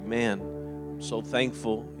Amen. I'm so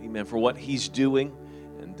thankful, amen, for what He's doing.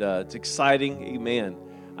 And it's exciting, amen.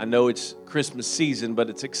 I know it's Christmas season, but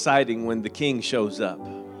it's exciting when the King shows up.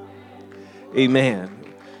 Amen.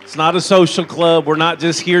 It's not a social club. We're not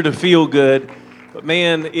just here to feel good. But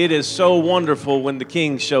man, it is so wonderful when the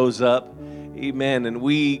King shows up. Amen. And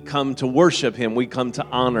we come to worship Him. We come to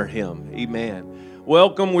honor Him. Amen.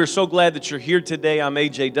 Welcome. We're so glad that you're here today. I'm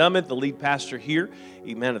A.J. Dummett, the lead pastor here,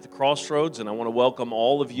 amen, at the Crossroads. And I want to welcome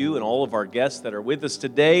all of you and all of our guests that are with us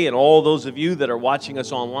today and all those of you that are watching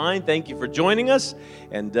us online. Thank you for joining us.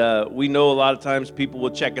 And we know a lot of times people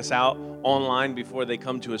will check us out online before they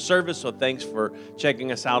come to a service. So thanks for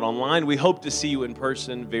checking us out online. We hope to see you in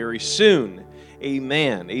person very soon.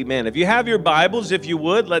 Amen. Amen. If you have your Bibles, if you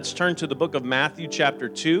would, let's turn to the book of Matthew chapter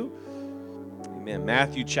 2. Amen.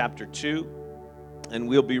 Matthew chapter 2. And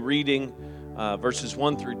we'll be reading verses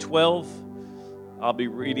 1 through 12. I'll be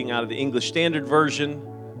reading out of the English Standard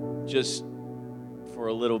Version just for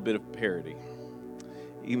a little bit of parody.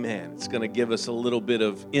 Amen. It's going to give us a little bit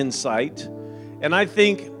of insight. And I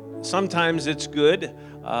think sometimes it's good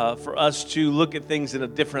for us to look at things in a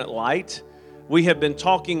different light. We have been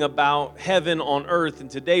talking about heaven on earth, and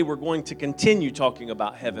today we're going to continue talking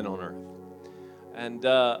about heaven on earth. And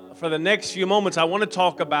for the next few moments, I want to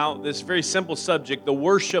talk about this very simple subject, the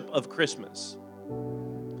worship of Christmas.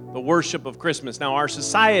 The worship of Christmas. Now, our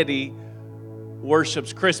society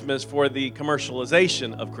worships Christmas for the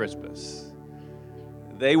commercialization of Christmas.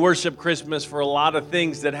 They worship Christmas for a lot of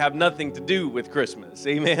things that have nothing to do with Christmas.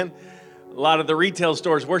 Amen? A lot of the retail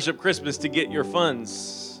stores worship Christmas to get your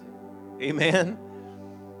funds. Amen?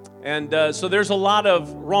 And so there's a lot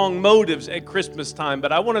of wrong motives at Christmas time,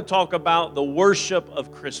 but I want to talk about the worship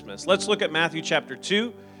of Christmas. Let's look at Matthew chapter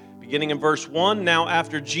 2, beginning in verse 1. Now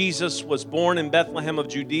after Jesus was born in Bethlehem of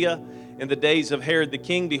Judea in the days of Herod the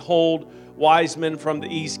king, behold, wise men from the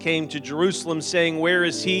east came to Jerusalem, saying, Where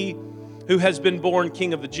is he who has been born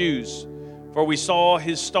King of the Jews? For we saw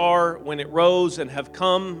his star when it rose and have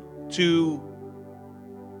come to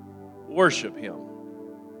worship him.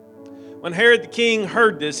 When Herod the king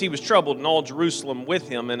heard this, he was troubled, and all Jerusalem with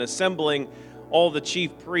him. And assembling all the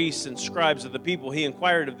chief priests and scribes of the people, he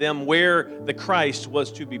inquired of them where the Christ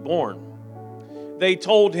was to be born. They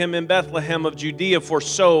told him, In Bethlehem of Judea, for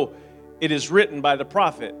so it is written by the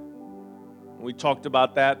prophet. We talked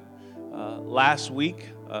about that last week,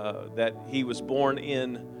 that he was born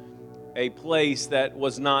in a place that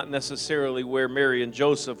was not necessarily where Mary and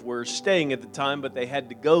Joseph were staying at the time, but they had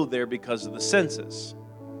to go there because of the census.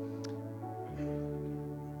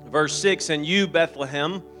 Verse 6, And you,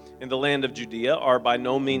 Bethlehem, in the land of Judea, are by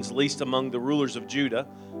no means least among the rulers of Judah,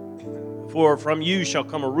 for from you shall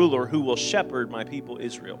come a ruler who will shepherd my people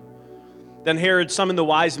Israel. Then Herod summoned the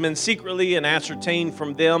wise men secretly and ascertained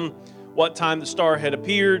from them what time the star had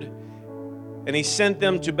appeared. And he sent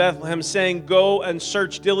them to Bethlehem, saying, Go and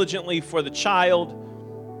search diligently for the child,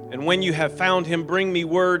 and when you have found him, bring me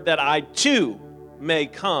word that I too may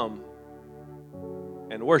come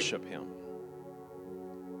and worship him.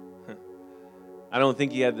 I don't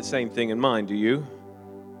think he had the same thing in mind, do you?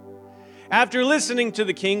 After listening to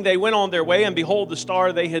the king, they went on their way, and behold, the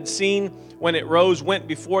star they had seen when it rose went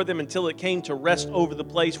before them until it came to rest over the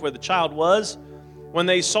place where the child was. When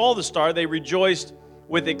they saw the star, they rejoiced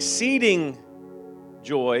with exceedingly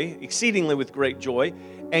with great joy.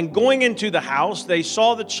 And going into the house, they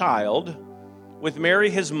saw the child with Mary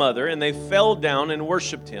his mother, and they fell down and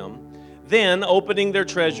worshipped him. Then, opening their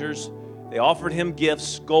treasures, they offered him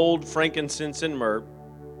gifts, gold, frankincense, and myrrh.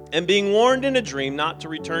 And being warned in a dream not to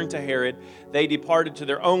return to Herod, they departed to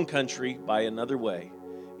their own country by another way.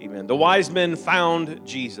 Amen. The wise men found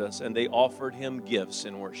Jesus, and they offered him gifts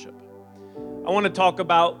in worship. I want to talk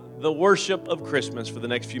about the worship of Christmas for the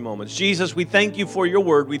next few moments. Jesus, we thank you for your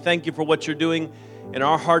word. We thank you for what you're doing in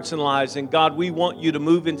our hearts and lives. And God, we want you to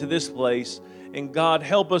move into this place. And God,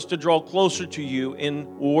 help us to draw closer to you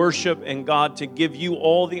in worship, and God, to give you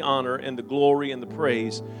all the honor and the glory and the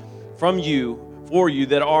praise from you, for you,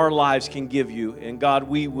 that our lives can give you. And God,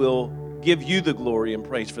 we will give you the glory and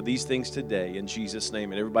praise for these things today in Jesus'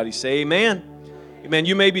 name. And everybody say amen. Amen.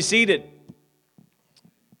 You may be seated.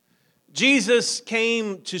 Jesus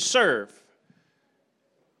came to serve,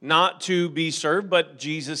 not to be served, but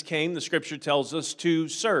Jesus came, the scripture tells us, to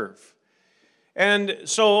serve. And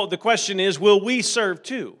so the question is, will we serve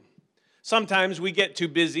too? Sometimes we get too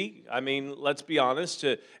busy, let's be honest,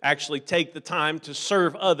 to actually take the time to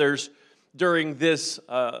serve others during this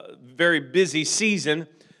very busy season.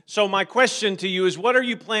 So my question to you is, what are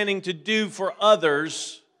you planning to do for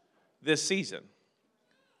others this season?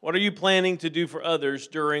 What are you planning to do for others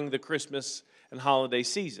during the Christmas and holiday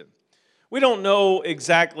season? We don't know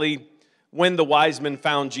exactly when the wise men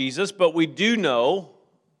found Jesus, but we do know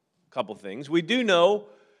a couple things. We do know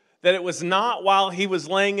that it was not while he was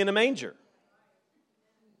laying in a manger.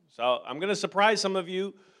 So I'm going to surprise some of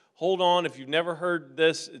you. Hold on, if you've never heard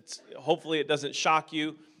this, hopefully it doesn't shock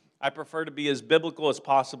you. I prefer to be as biblical as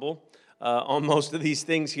possible on most of these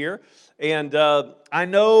things here. And I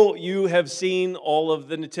know you have seen all of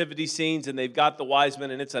the nativity scenes, and they've got the wise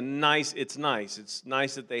men, and it's nice. It's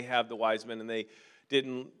nice that they have the wise men, and they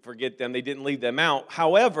didn't forget them. They didn't leave them out.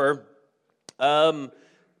 However,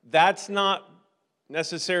 that's not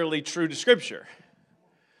necessarily true to Scripture.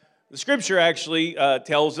 The Scripture actually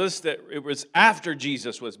tells us that it was after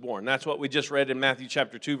Jesus was born. That's what we just read in Matthew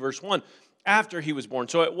chapter 2, verse 1. After he was born.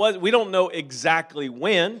 So we don't know exactly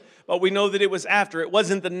when, but we know that it was after. It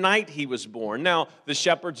wasn't the night he was born. Now, the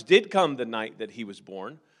shepherds did come the night that he was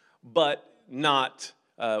born, but not,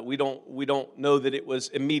 we don't know that it was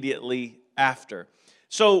immediately after.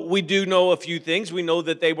 So we do know a few things. We know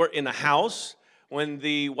that they were in a house when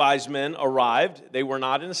the wise men arrived. They were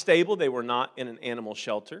not in a stable. They were not in an animal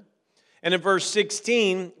shelter. And in verse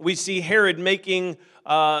 16, we see Herod making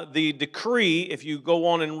the decree. If you go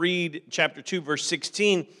on and read chapter 2, verse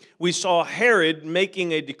 16, we saw Herod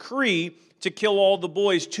making a decree to kill all the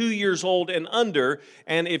boys 2 years old and under.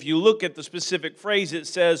 And if you look at the specific phrase, it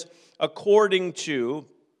says, according to,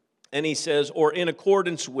 and he says, or in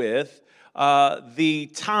accordance with,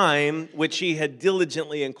 the time which he had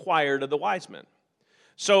diligently inquired of the wise men.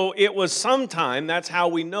 So it was sometime, that's how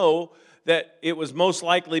we know that it was most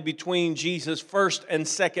likely between Jesus' first and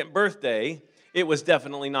second birthday. It was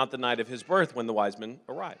definitely not the night of his birth when the wise men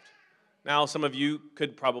arrived. Now, some of you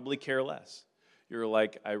could probably care less. You're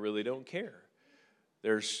like, I really don't care.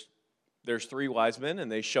 There's 3 wise men,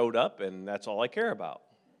 and they showed up, and that's all I care about.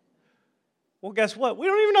 Well, guess what? We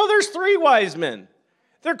don't even know there's 3 wise men.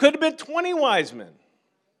 There could have been 20 wise men.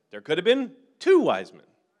 There could have been 2 wise men.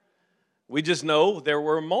 We just know there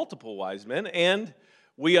were multiple wise men, and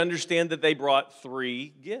we understand that they brought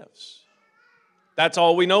 3 gifts. That's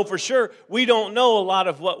all we know for sure. We don't know a lot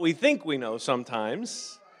of what we think we know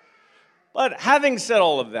sometimes. But having said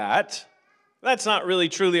all of that, that's not really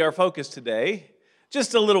truly our focus today.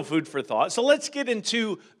 Just a little food for thought. So let's get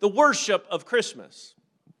into the worship of Christmas.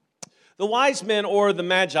 The wise men or the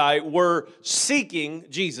Magi were seeking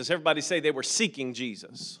Jesus. Everybody say they were seeking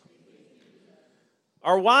Jesus.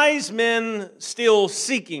 Are wise men still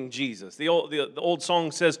seeking Jesus? The old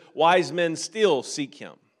song says, wise men still seek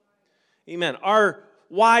him. Amen. Are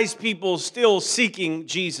wise people still seeking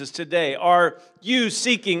Jesus today? Are you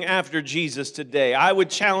seeking after Jesus today? I would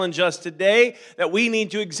challenge us today that we need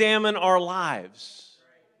to examine our lives.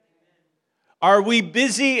 Are we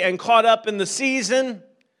busy and caught up in the season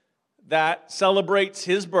that celebrates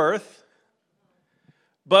his birth,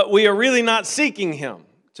 but we are really not seeking him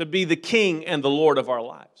to be the King and the Lord of our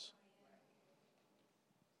lives?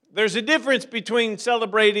 There's a difference between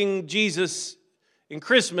celebrating Jesus in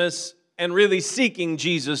Christmas and really seeking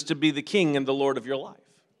Jesus to be the King and the Lord of your life.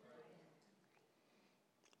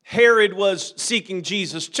 Herod was seeking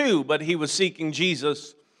Jesus too, but he was seeking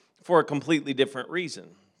Jesus for a completely different reason.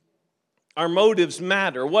 Our motives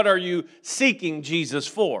matter. What are you seeking Jesus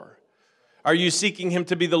for? Are you seeking him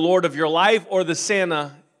to be the Lord of your life or the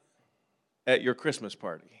Santa at your Christmas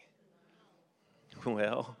party?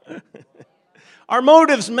 Well, our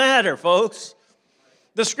motives matter, folks.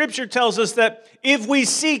 The Scripture tells us that if we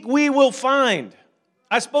seek, we will find.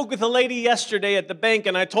 I spoke with a lady yesterday at the bank,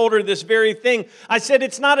 and I told her this very thing. I said,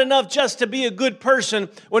 it's not enough just to be a good person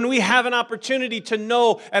when we have an opportunity to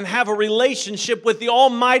know and have a relationship with the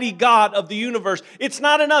Almighty God of the universe. It's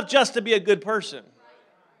not enough just to be a good person.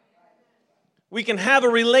 We can have a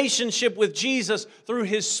relationship with Jesus through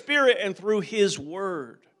his Spirit and through his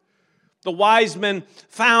Word. The wise men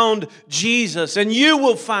found Jesus, and you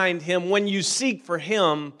will find him when you seek for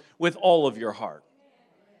him with all of your heart.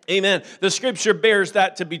 Amen. The Scripture bears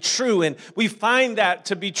that to be true, and we find that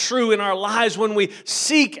to be true in our lives. When we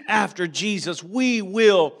seek after Jesus, we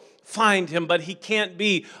will find him, but he can't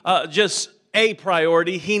be just a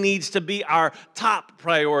priority. He needs to be our top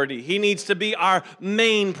priority. He needs to be our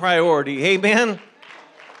main priority. Amen.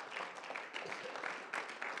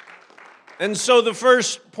 And so the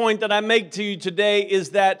first point that I make to you today is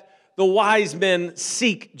that the wise men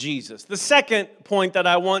seek Jesus. The second point that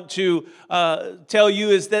I want to tell you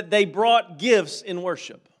is that they brought gifts in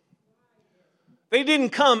worship. They didn't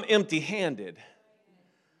come empty-handed.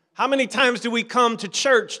 How many times do we come to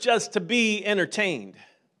church just to be entertained?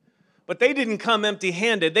 But they didn't come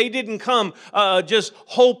empty-handed. They didn't come just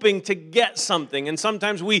hoping to get something. And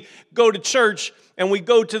sometimes we go to church and we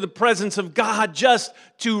go to the presence of God just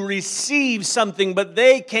to receive something, but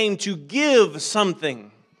they came to give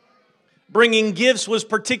something. Bringing gifts was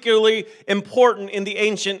particularly important in the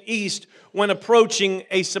ancient East when approaching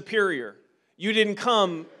a superior. You didn't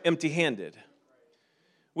come empty-handed.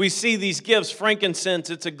 We see these gifts, frankincense,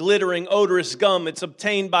 it's a glittering, odorous gum. It's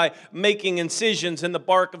obtained by making incisions in the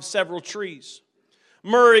bark of several trees.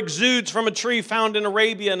 Myrrh exudes from a tree found in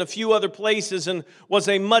Arabia and a few other places and was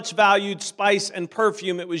a much valued spice and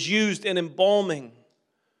perfume. It was used in embalming.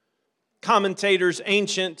 Commentators,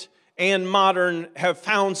 ancient and modern, have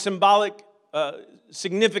found symbolic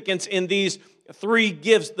significance in these three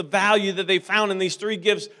gifts, the value that they found in these three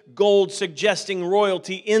gifts: gold suggesting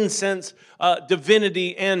royalty, incense,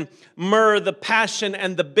 divinity, and myrrh, the passion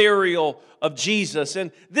and the burial of Jesus.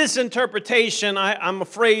 And this interpretation, I'm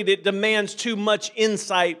afraid it demands too much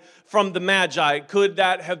insight from the Magi. Could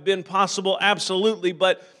that have been possible? Absolutely.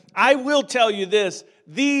 But I will tell you this: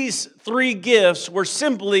 these three gifts were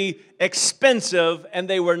simply expensive and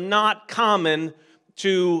they were not common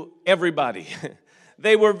to everybody.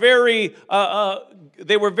 They were very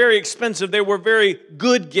expensive. They were very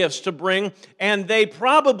good gifts to bring, and they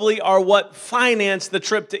probably are what financed the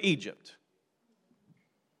trip to Egypt.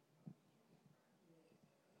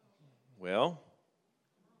 Well,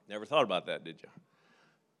 never thought about that, did you?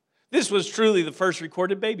 This was truly the first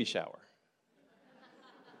recorded baby shower.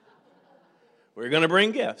 We're going to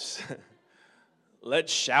bring gifts.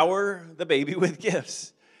 Let's shower the baby with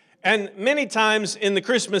gifts. And many times in the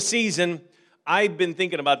Christmas season, I've been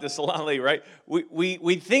thinking about this a lot lately, right? We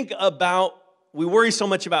worry so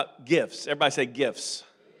much about gifts. Everybody say gifts.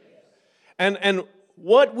 And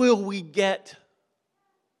what will we get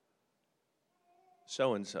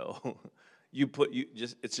so-and-so?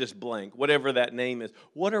 It's just blank, whatever that name is.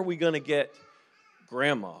 What are we going to get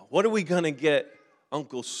Grandma? What are we going to get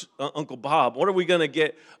Uncle Bob? What are we going to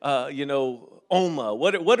get, Oma?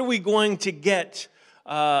 What are we going to get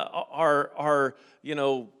our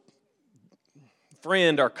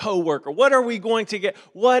friend, our coworker? What are we going to get?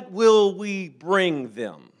 What will we bring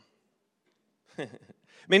them?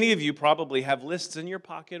 Many of you probably have lists in your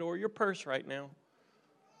pocket or your purse right now.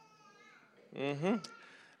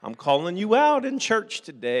 I'm calling you out in church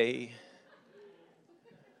today.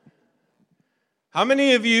 How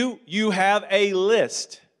many of you have a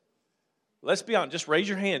list? Let's be honest, just raise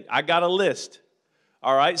your hand. I got a list.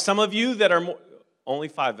 All right, some of you that are only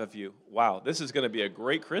 5 of you. Wow, this is going to be a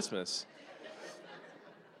great Christmas.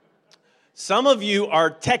 Some of you are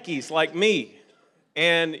techies like me,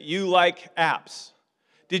 and you like apps.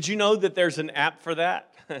 Did you know that there's an app for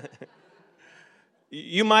that?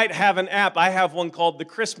 You might have an app. I have one called the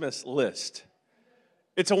Christmas List.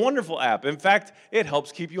 It's a wonderful app. In fact, it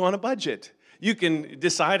helps keep you on a budget. You can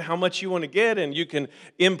decide how much you want to get, and you can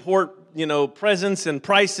import, presents and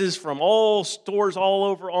prices from all stores all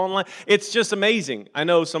over online. It's just amazing. I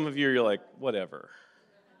know some of you're like, whatever.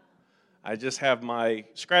 I just have my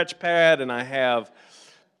scratch pad, and I have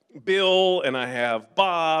Bill, and I have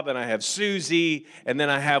Bob, and I have Susie, and then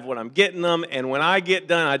I have what I'm getting them, and when I get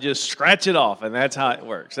done, I just scratch it off, and that's how it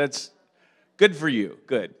works. That's good for you.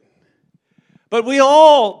 Good. But we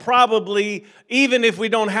all probably, even if we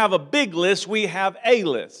don't have a big list, we have a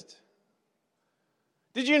list.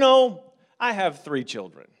 Did you know I have 3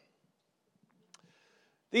 children?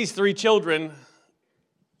 These 3 children,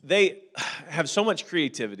 they have so much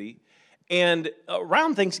creativity. And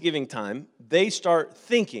around Thanksgiving time, they start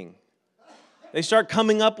thinking. They start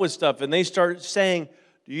coming up with stuff, and they start saying,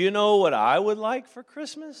 do you know what I would like for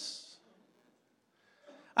Christmas?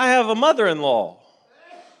 I have a mother-in-law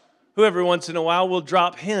who every once in a while will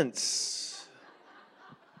drop hints.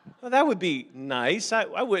 Well, that would be nice.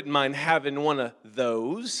 I wouldn't mind having one of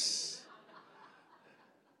those.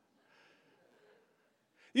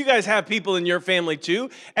 You guys have people in your family too,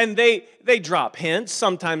 and they drop hints,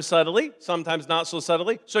 sometimes subtly, sometimes not so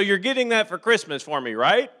subtly. So you're getting that for Christmas for me,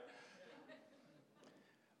 right?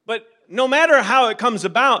 But no matter how it comes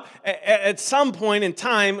about, at some point in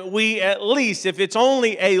time, we at least, if it's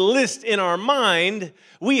only a list in our mind,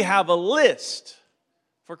 we have a list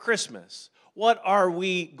for Christmas. What are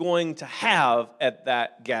we going to have at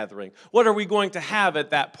that gathering? What are we going to have at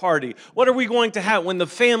that party? What are we going to have when the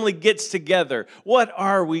family gets together? What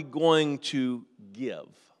are we going to give?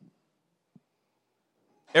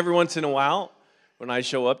 Every once in a while, when I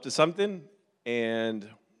show up to something and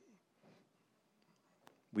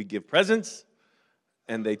we give presents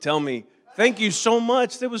and they tell me, thank you so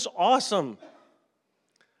much, that was awesome.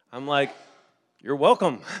 I'm like, you're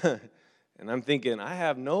welcome. And I'm thinking, I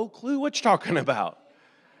have no clue what you're talking about,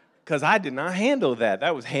 because I did not handle that.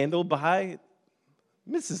 That was handled by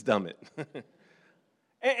Mrs. Dummett.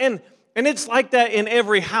 And it's like that in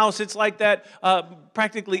every house. It's like that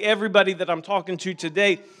practically everybody that I'm talking to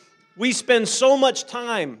today. We spend so much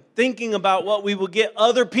time thinking about what we will get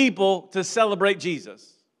other people to celebrate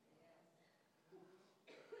Jesus.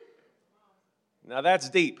 Now that's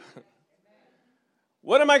deep.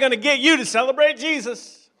 What am I going to get you to celebrate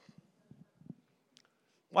Jesus?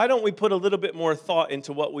 Why don't we put a little bit more thought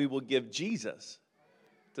into what we will give Jesus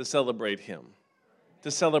to celebrate him,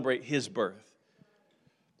 to celebrate his birth?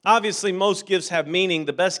 Obviously, most gifts have meaning.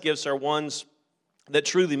 The best gifts are ones that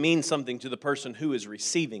truly mean something to the person who is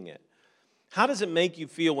receiving it. How does it make you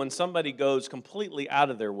feel when somebody goes completely out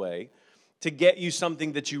of their way to get you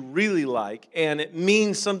something that you really like and it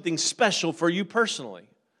means something special for you personally?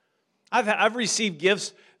 I've received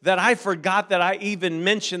gifts that I forgot that I even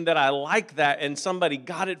mentioned that I like that, and somebody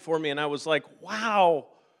got it for me, and I was like, wow,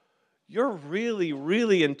 you're really,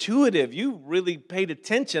 really intuitive. You really paid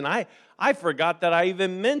attention. I forgot that I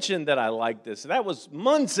even mentioned that I like this. That was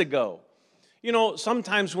months ago. You know,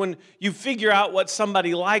 sometimes when you figure out what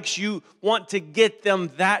somebody likes, you want to get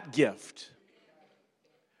them that gift.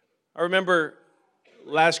 I remember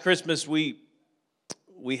last Christmas we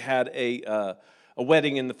had a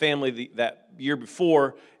wedding in the family that year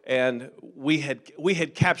before, and we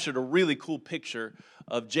had captured a really cool picture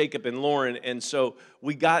of Jacob and Lauren, and so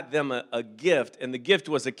we got them a gift, and the gift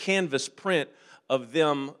was a canvas print of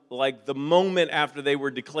them, like the moment after they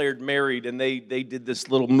were declared married, and they did this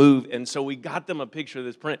little move, and so we got them a picture of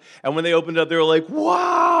this print, and when they opened it up, they were like,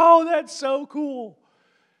 wow, that's so cool.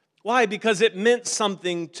 Why? Because it meant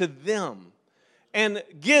something to them. And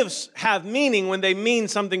gifts have meaning when they mean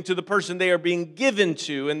something to the person they are being given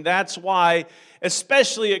to, and that's why,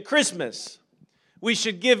 especially at Christmas, we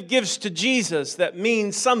should give gifts to Jesus that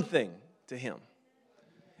mean something to him.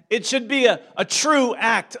 It should be a true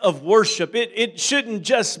act of worship. It shouldn't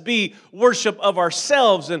just be worship of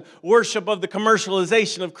ourselves and worship of the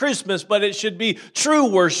commercialization of Christmas, but it should be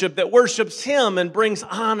true worship that worships him and brings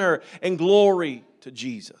honor and glory to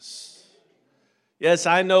Jesus. Yes,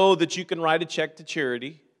 I know that you can write a check to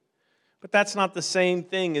charity, but that's not the same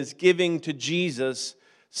thing as giving to Jesus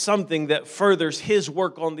something that furthers his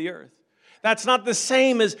work on the earth. That's not the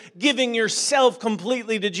same as giving yourself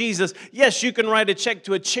completely to Jesus. Yes, you can write a check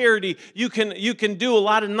to a charity. You can do a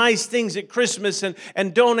lot of nice things at Christmas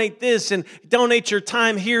and donate this and donate your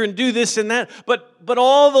time here and do this and that. But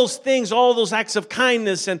all those things, all those acts of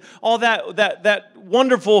kindness and all that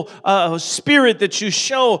wonderful spirit that you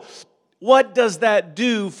show, what does that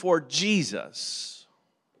do for Jesus?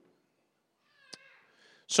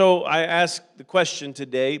 So I ask the question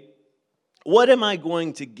today, what am I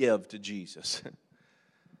going to give to Jesus?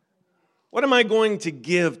 What am I going to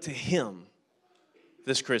give to him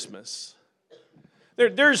this Christmas?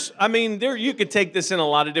 You could take this in a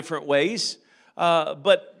lot of different ways,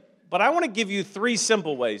 but I want to give you 3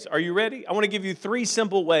 simple ways. Are you ready? I want to give you 3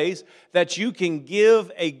 simple ways that you can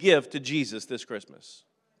give a gift to Jesus this Christmas.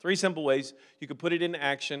 3 simple ways. You can put it into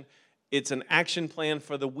action. It's an action plan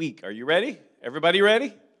for the week. Are you ready? Everybody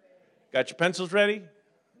ready? Got your pencils ready?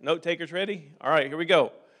 Note takers ready? All right, here we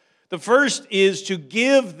go. The first is to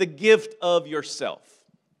give the gift of yourself.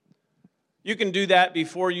 You can do that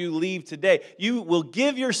before you leave today. You will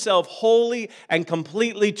give yourself wholly and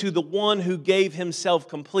completely to the one who gave himself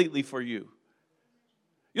completely for you.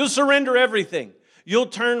 You'll surrender everything. You'll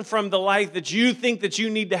turn from the life that you think that you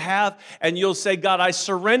need to have, and you'll say, God, I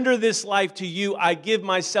surrender this life to you. I give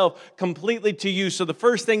myself completely to you. So the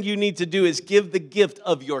first thing you need to do is give the gift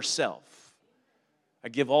of yourself. I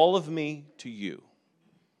give all of me to you.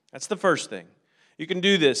 That's the first thing. You can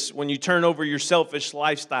do this when you turn over your selfish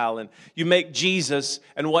lifestyle and you make Jesus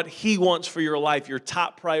and what he wants for your life your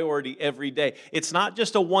top priority every day. It's not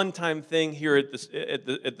just a one-time thing here at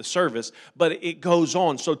the service, but it goes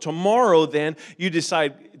on. So tomorrow then you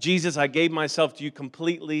decide, Jesus, I gave myself to you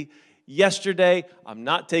completely yesterday. I'm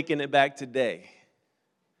not taking it back today.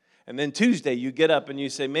 And then Tuesday you get up and you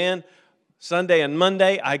say, man, Sunday and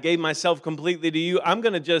Monday, I gave myself completely to you. I'm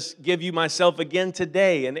going to just give you myself again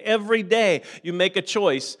today. And every day, you make a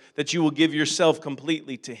choice that you will give yourself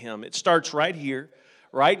completely to him. It starts right here,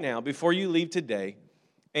 right now, before you leave today.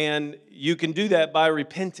 And you can do that by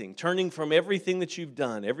repenting, turning from everything that you've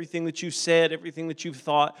done, everything that you've said, everything that you've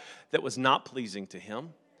thought that was not pleasing to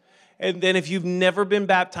him. And then if you've never been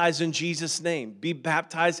baptized in Jesus' name, be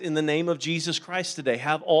baptized in the name of Jesus Christ today.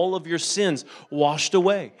 Have all of your sins washed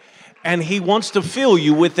away. And He wants to fill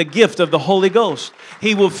you with the gift of the Holy Ghost.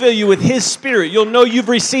 He will fill you with His Spirit. You'll know you've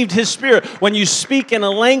received His Spirit when you speak in a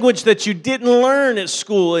language that you didn't learn at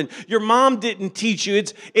school and your mom didn't teach you.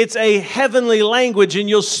 It's a heavenly language, and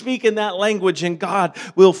you'll speak in that language, and God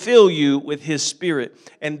will fill you with His Spirit.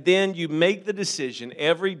 And then you make the decision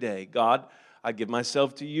every day, God, I give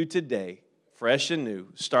myself to you today, fresh and new.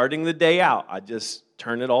 Starting the day out, I just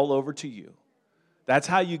turn it all over to you. That's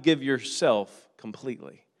how you give yourself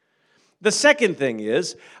completely. The second thing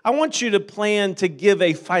is, I want you to plan to give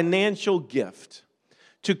a financial gift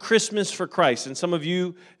to Christmas for Christ. And some of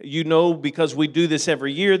you know, because we do this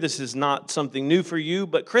every year, this is not something new for you,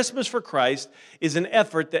 but Christmas for Christ is an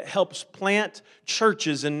effort that helps plant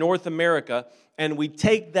churches in North America, and we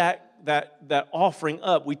take that offering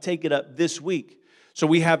up, we take it up this week. So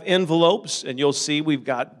we have envelopes, and you'll see we've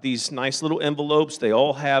got these nice little envelopes. They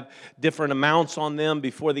all have different amounts on them.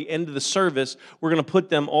 Before the end of the service, we're going to put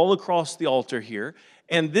them all across the altar here.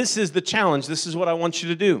 And this is the challenge. This is what I want you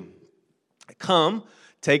to do. Come,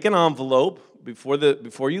 take an envelope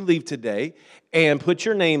before you leave today, and put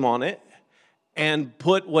your name on it, and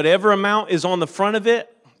put whatever amount is on the front of it.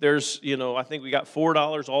 There's, I think we got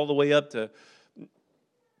 $4 all the way up to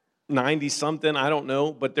 90 something, I don't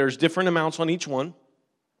know, but there's different amounts on each one.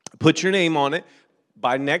 Put your name on it.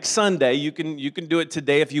 By next Sunday, you can do it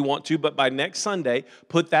today if you want to, but by next Sunday,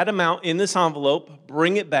 put that amount in this envelope,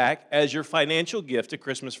 bring it back as your financial gift to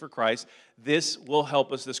Christmas for Christ. This will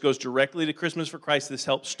help us. This goes directly to Christmas for Christ. This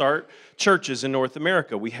helps start churches in North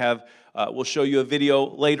America. We'll show you a video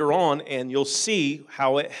later on, and you'll see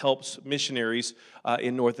how it helps missionaries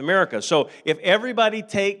in North America. So if everybody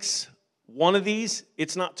takes one of these,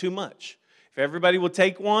 it's not too much. If everybody will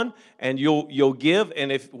take one and you'll give,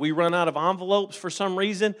 and if we run out of envelopes for some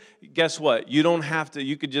reason, guess what? You don't have to.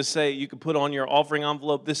 You could just say, you could put on your offering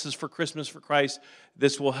envelope, this is for Christmas for Christ.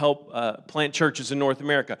 This will help plant churches in North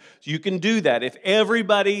America. So you can do that. If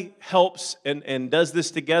everybody helps and does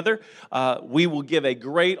this together, we will give a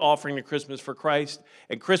great offering to Christmas for Christ.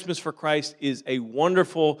 And Christmas for Christ is a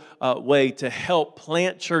wonderful way to help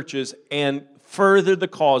plant churches and further the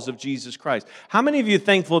cause of Jesus Christ. How many of you are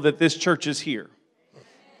thankful that this church is here?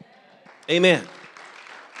 Amen.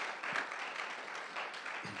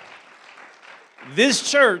 This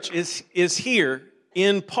church is here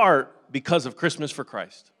in part because of Christmas for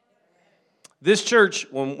Christ. This church,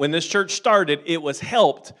 when this church started, it was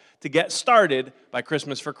helped to get started by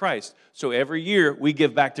Christmas for Christ. So every year we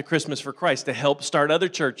give back to Christmas for Christ to help start other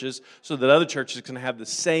churches so that other churches can have the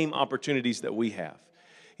same opportunities that we have.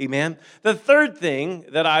 Amen. The third thing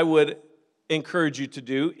that I would encourage you to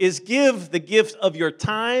do is give the gift of your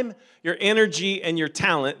time, your energy, and your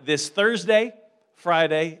talent this Thursday,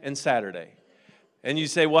 Friday, and Saturday. And you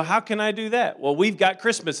say, well, how can I do that? Well, we've got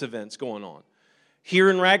Christmas events going on. Here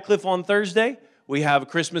in Radcliffe on Thursday, we have a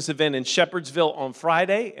Christmas event in Shepherdsville on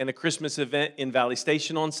Friday and a Christmas event in Valley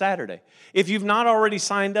Station on Saturday. If you've not already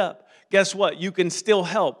signed up, guess what? You can still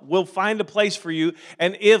help. We'll find a place for you.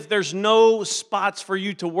 And if there's no spots for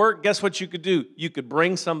you to work, guess what you could do? You could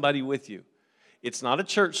bring somebody with you. It's not a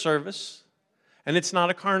church service, and it's not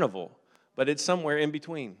a carnival, but it's somewhere in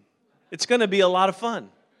between. It's going to be a lot of fun.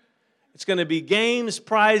 It's going to be games,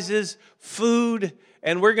 prizes, food,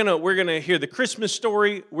 and we're going to hear the Christmas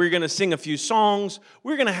story. We're going to sing a few songs.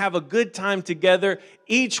 We're going to have a good time together.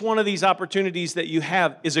 Each one of these opportunities that you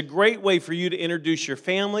have is a great way for you to introduce your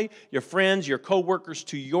family, your friends, your coworkers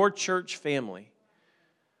to your church family.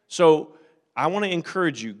 So I want to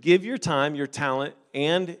encourage you, give your time, your talent,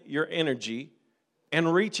 and your energy,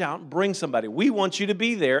 and reach out and bring somebody. We want you to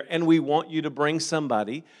be there, and we want you to bring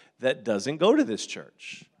somebody that doesn't go to this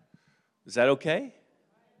church. Is that okay?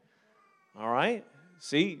 All right.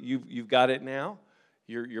 See, you've got it now.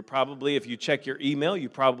 You're probably, if you check your email, you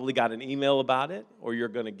probably got an email about it, or you're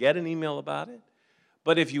going to get an email about it.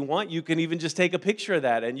 But if you want, you can even just take a picture of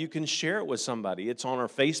that, and you can share it with somebody. It's on our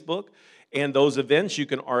Facebook, and those events you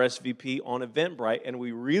can RSVP on Eventbrite, and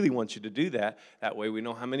we really want you to do that. That way we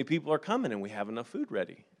know how many people are coming, and we have enough food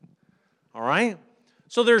ready. All right?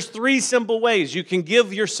 So there's 3 simple ways. You can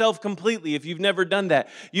give yourself completely if you've never done that.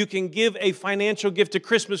 You can give a financial gift to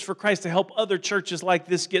Christmas for Christ to help other churches like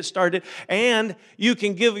this get started. And you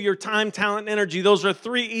can give your time, talent, and energy. Those are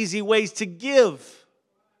 3 easy ways to give.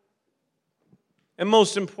 And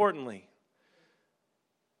most importantly,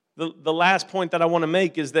 the last point that I want to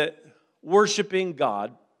make is that worshiping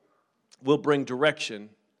God will bring direction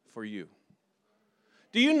for you.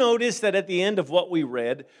 Do you notice that at the end of what we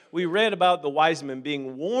read about the wise men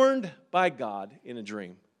being warned by God in a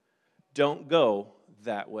dream? don't go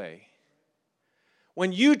that way.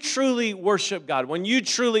 When you truly worship God, when you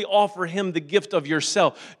truly offer Him the gift of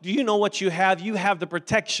yourself, do you know what you have? You have the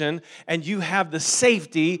protection and you have the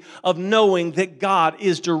safety of knowing that God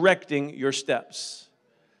is directing your steps.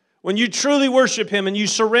 When you truly worship Him and you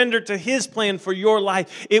surrender to His plan for your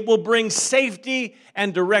life, it will bring safety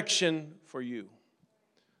and direction for you.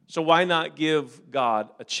 So why not give God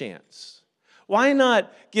a chance? Why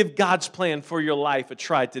not give God's plan for your life a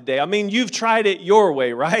try today? I mean, you've tried it your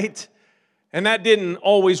way, right? And that didn't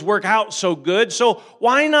always work out so good. So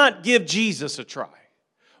why not give Jesus a try?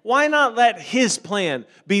 Why not let His plan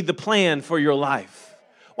be the plan for your life?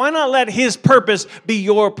 Why not let His purpose be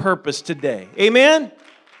your purpose today? Amen?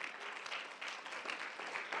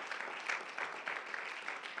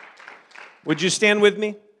 Would you stand with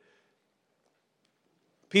me?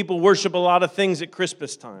 People worship a lot of things at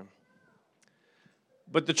Christmas time.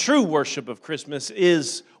 But the true worship of Christmas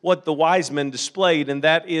is what the wise men displayed, and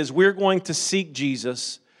that is we're going to seek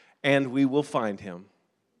Jesus and we will find Him.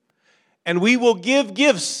 And we will give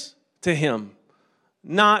gifts to Him,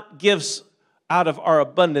 not gifts out of our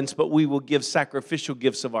abundance, but we will give sacrificial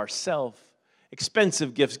gifts of ourselves,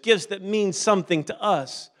 expensive gifts, gifts that mean something to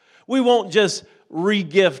us. We won't just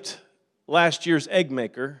re-gift last year's egg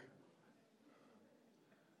maker.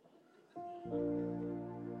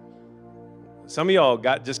 Some of y'all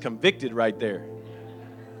got just convicted right there.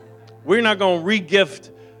 We're not going to re-gift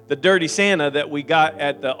the dirty Santa that we got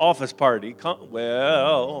at the office party.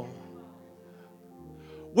 Well,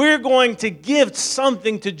 we're going to give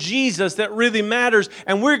something to Jesus that really matters,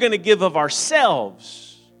 and we're going to give of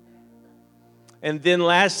ourselves. And then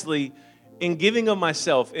lastly, in giving of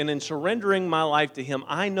myself and in surrendering my life to Him,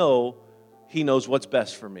 I know He knows what's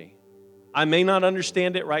best for me. I may not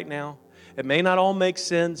understand it right now. It may not all make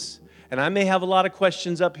sense. And I may have a lot of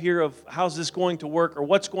questions up here of how's this going to work or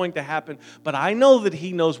what's going to happen. But I know that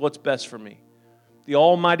He knows what's best for me. The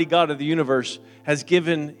Almighty God of the universe has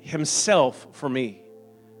given Himself for me.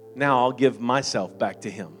 Now I'll give myself back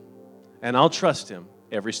to Him. And I'll trust Him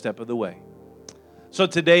every step of the way. So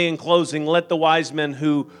today in closing, let the wise men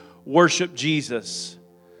who worship Jesus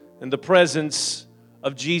in the presence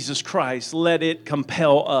of Jesus Christ, let it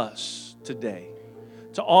compel us today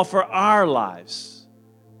to offer our lives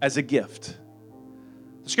as a gift.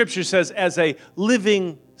 The scripture says, as a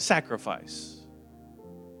living sacrifice.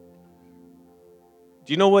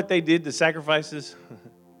 Do you know what they did to sacrifices?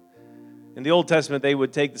 In the Old Testament, they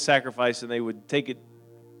would take the sacrifice and they would take it,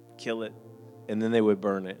 kill it, and then they would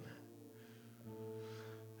burn it.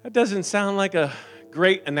 That doesn't sound like a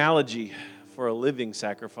great analogy for a living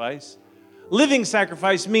sacrifice. Living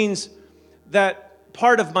sacrifice means that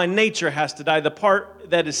part of my nature has to die, the part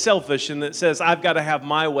that is selfish and that says, I've got to have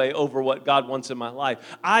my way over what God wants in my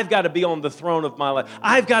life. I've got to be on the throne of my life.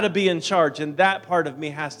 I've got to be in charge, and that part of me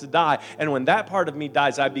has to die. And when that part of me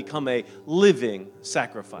dies, I become a living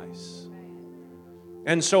sacrifice.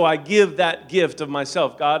 And so I give that gift of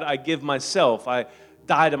myself. God, I give myself. I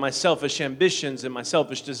die to my selfish ambitions and my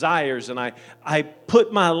selfish desires, and I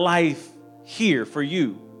put my life here for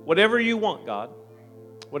you. Whatever you want, God.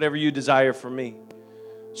 Whatever you desire for me.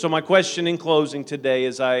 So my question in closing today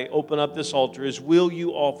as I open up this altar is, will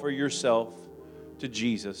you offer yourself to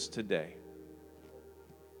Jesus today?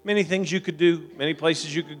 Many things you could do, many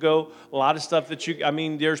places you could go, a lot of stuff that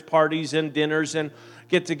there's parties and dinners and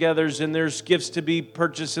get-togethers and there's gifts to be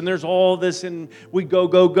purchased and there's all this and we go,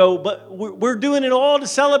 but we're doing it all to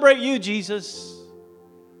celebrate you, Jesus.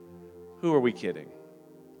 Who are we kidding?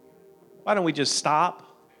 Why don't we just stop?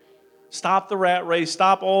 Stop the rat race,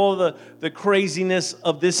 stop all the craziness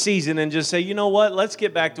of this season and just say, you know what, let's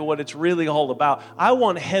get back to what it's really all about. I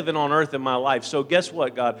want heaven on earth in my life, so guess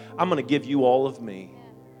what, God? I'm going to give you all of me.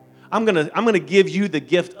 I'm going to give you the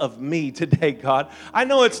gift of me today, God. I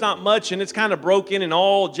know it's not much and it's kind of broken and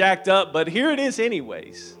all jacked up, but here it is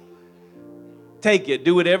anyways. Take it,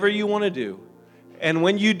 do whatever you want to do. And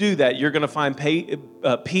when you do that, you're going to find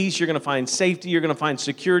peace, you're going to find safety, you're going to find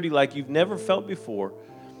security like you've never felt before.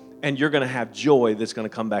 And you're going to have joy that's going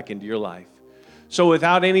to come back into your life. So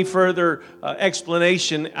without any further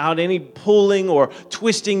explanation, without any pulling or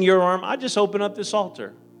twisting your arm, I just open up this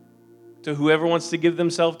altar to whoever wants to give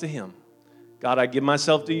themselves to Him. God, I give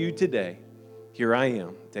myself to you today. Here I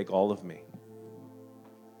am. Take all of me.